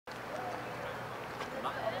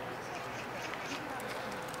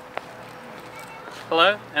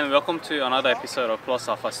Hello and welcome to another episode of Plus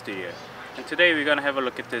Alpha Studio. And today we're going to have a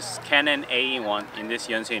look at this Canon AE-1 in this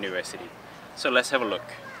Yonsei University. So let's have a look.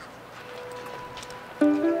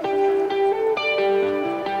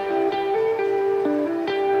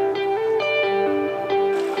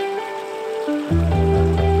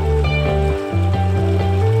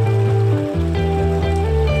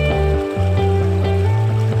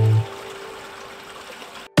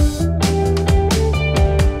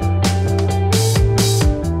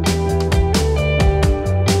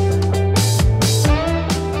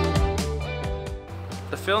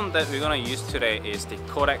 The film that we're going to use today is the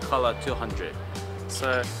Kodak Color 200.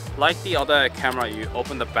 So like the other camera, you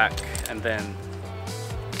open the back and then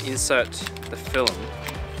insert the film.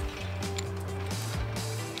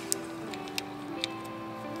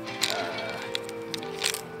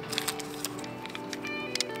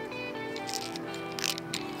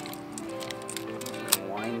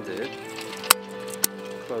 Wind it,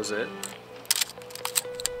 close it,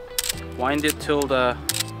 wind it till the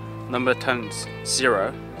number turns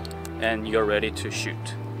 0 and you're ready to shoot.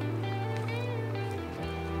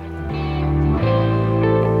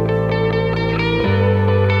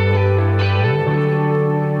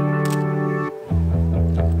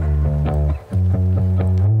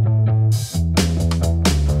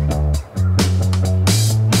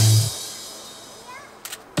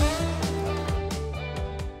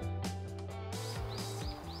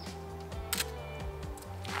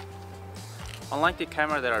 Unlike the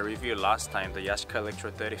camera that I reviewed last time, the Yashica Electro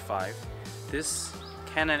 35, this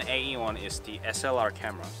Canon AE-1 is the SLR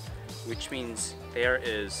camera, which means there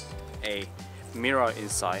is a mirror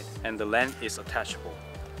inside and the lens is attachable.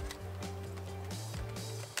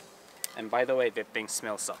 And by the way, that thing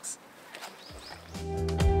smells sucks.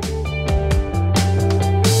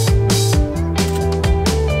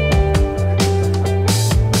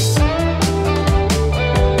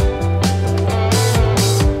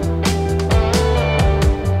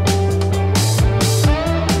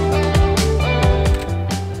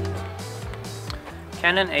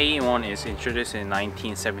 Canon AE-1 is introduced in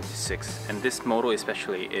 1976, and this model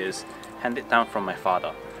especially is handed down from my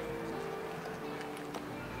father.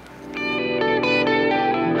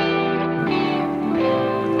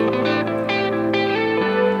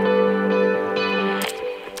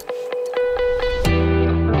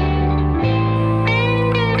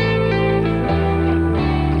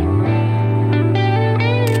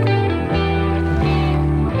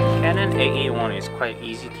 Canon AE-1 is quite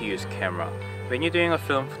easy to use camera. When you're doing a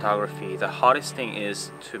film photography, the hardest thing is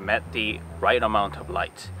to match the right amount of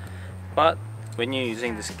light. But when you're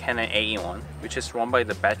using this Canon AE-1, which is run by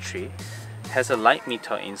the battery, has a light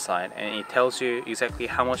meter inside and it tells you exactly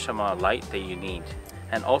how much amount of light that you need.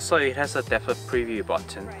 And also it has a depth of preview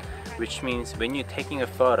button, which means when you're taking a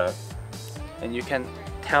photo, and you can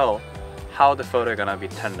tell how the photo is gonna be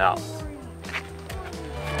turned out.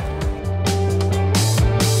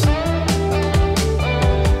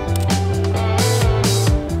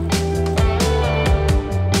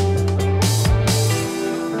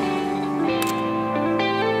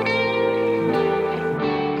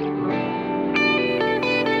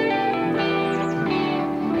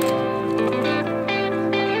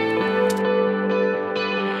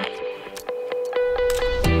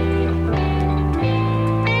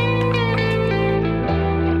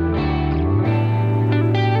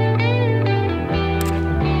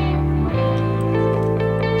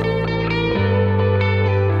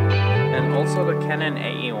 Also, the Canon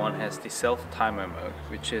AE-1 has the self-timer mode,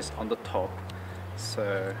 which is on the top.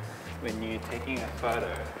 So when you're taking a photo,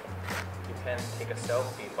 you can take a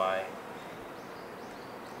selfie by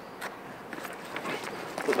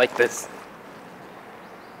like this.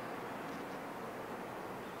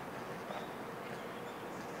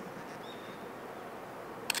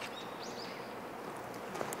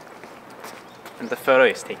 And the photo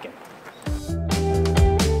is taken.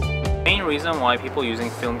 The main reason why people using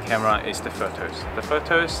film camera is the photos. The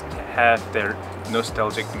photos have their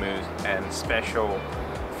nostalgic mood and special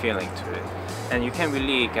feeling to it. And you can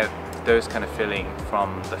really get those kind of feeling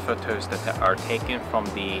from the photos that are taken from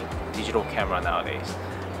the digital camera nowadays.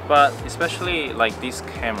 But especially like these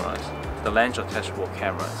cameras, the lens attachable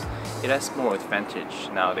cameras, it has more advantage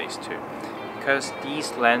nowadays too. Because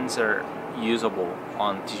these lenses are usable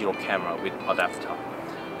on digital camera with adapter.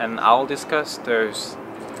 And I'll discuss those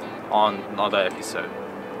on another episode.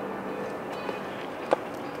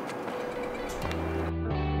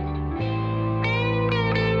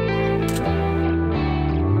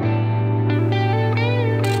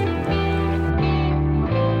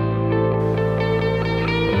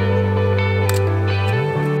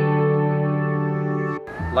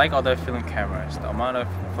 like other film cameras, the amount of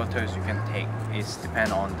photos you can take is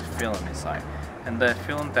depend on the film inside. And the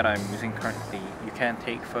film that I'm using currently, you can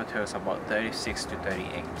take photos about 36 to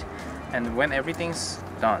 38. And when everything's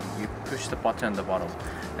done, you push the button on the bottom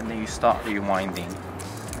and then you start rewinding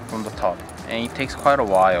from the top. And it takes quite a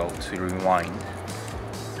while to rewind.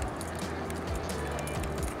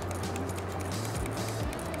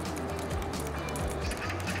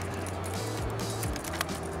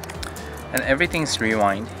 And everything's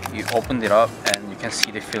rewind. You opened it up and you can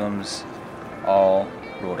see the films all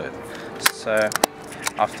loaded. So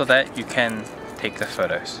after that you can take the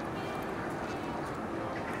photos.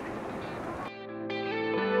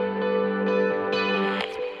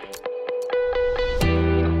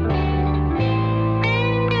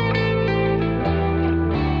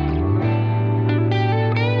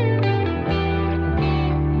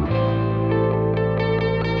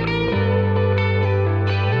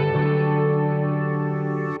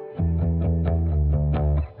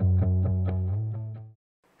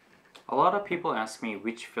 A lot of people ask me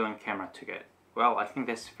which film camera to get. Well, I think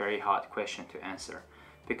that's a very hard question to answer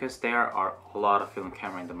because there are a lot of film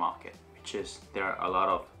camera in the market, which is there are a lot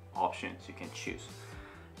of options you can choose.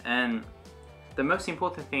 And the most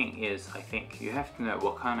important thing is, I think, you have to know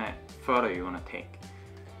what kind of photo you want to take.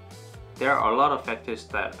 There are a lot of factors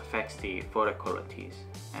that affects the photo qualities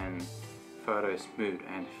and photo's mood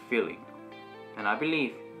and feeling. And I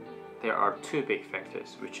believe there are two big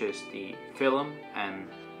factors, which is the film and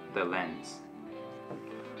the lens.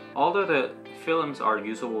 Although the films are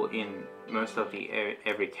usable in most of the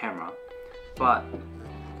every camera, but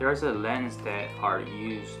there is a lens that are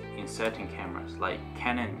used in certain cameras, like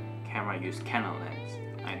Canon camera use Canon lens,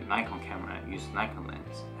 and Nikon camera use Nikon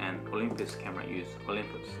lens, and Olympus camera use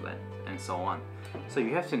Olympus lens, and so on. So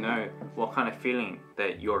you have to know what kind of feeling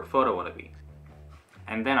that your photo want to be,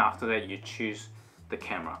 and then after that you choose the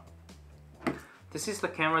camera. This is the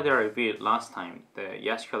camera that I reviewed last time, the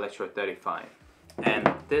Yashica Electro 35,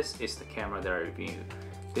 and this is the camera that I reviewed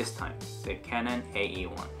this time, the Canon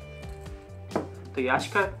AE-1. The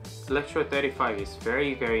Yashica Electro 35 is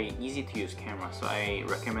very easy to use camera, so I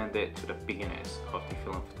recommend it to the beginners of the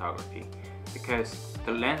film photography because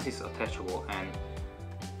the lens is attachable and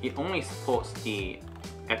it only supports the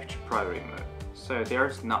aperture priority mode. So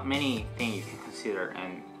there's not many things you can consider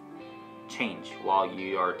and change while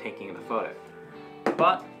you are taking the photo.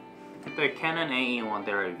 But the Canon AE-1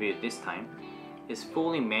 that I reviewed this time is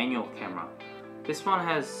fully manual camera. This one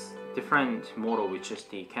has different model, which is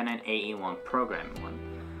the Canon AE-1 program one,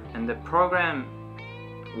 and the program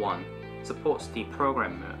one supports the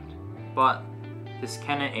program mode, but this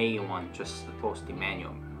Canon AE-1 just supports the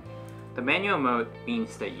manual mode. The manual mode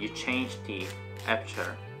means that you change the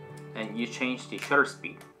aperture and you change the shutter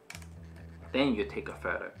speed, then you take a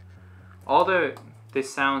photo. Although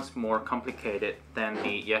this sounds more complicated than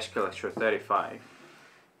the Yashica Electro 35,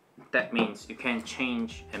 that means you can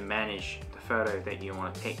change and manage the photo that you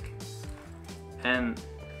want to take. And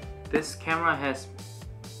this camera has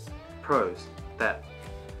pros that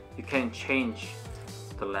you can change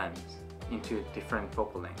the lens into different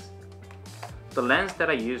focal lengths. The lens that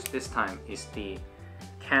I used this time is the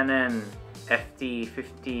Canon FD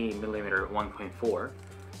 50mm 1.4,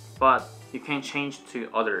 but you can change to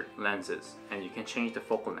other lenses and you can change the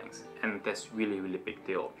focal length, and that's really big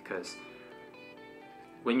deal because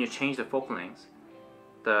when you change the focal length,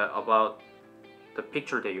 about the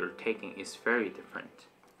picture that you're taking is very different.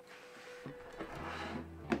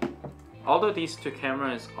 Although these two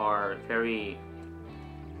cameras are very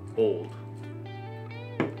old,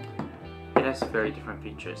 it has very different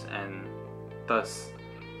features, and thus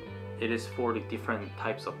it is for the different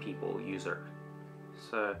types of people, user.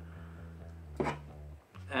 So,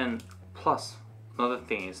 and plus another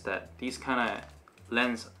thing is that these kind of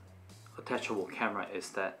lens attachable camera is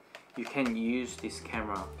that you can use this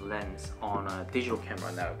camera lens on a digital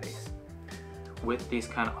camera nowadays with these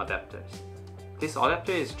kind of adapters. This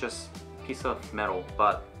adapter is just a piece of metal,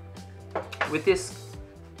 but with this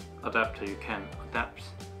adapter you can adapt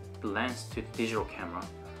the lens to the digital camera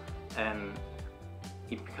and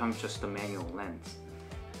it becomes just a manual lens.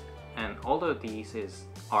 And although these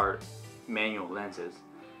are manual lenses,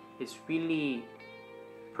 it's really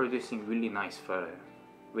producing really nice photo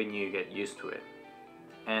when you get used to it.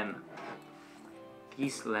 And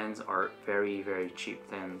these lenses are very cheap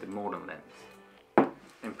than the modern lens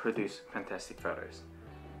and produce fantastic photos.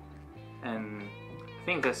 And I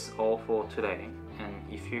think that's all for today. And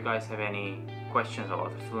if you guys have any questions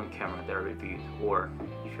about the film camera that I reviewed, or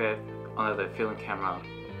if you have another film camera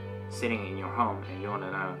sitting in your home and you want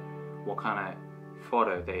to know what kind of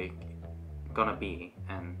photo they gonna be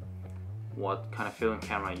and what kind of film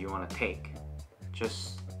camera you want to take,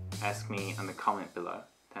 just ask me in the comment below,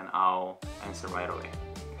 then I'll answer right away.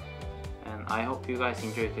 And I hope you guys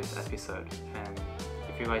enjoyed this episode, and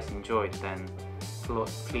if you guys enjoyed, then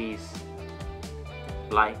please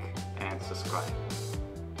like and subscribe,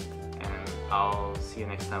 and I'll see you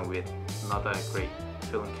next time with another great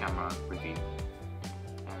film camera review,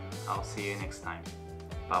 and I'll see you next time.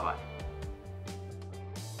 Bye bye.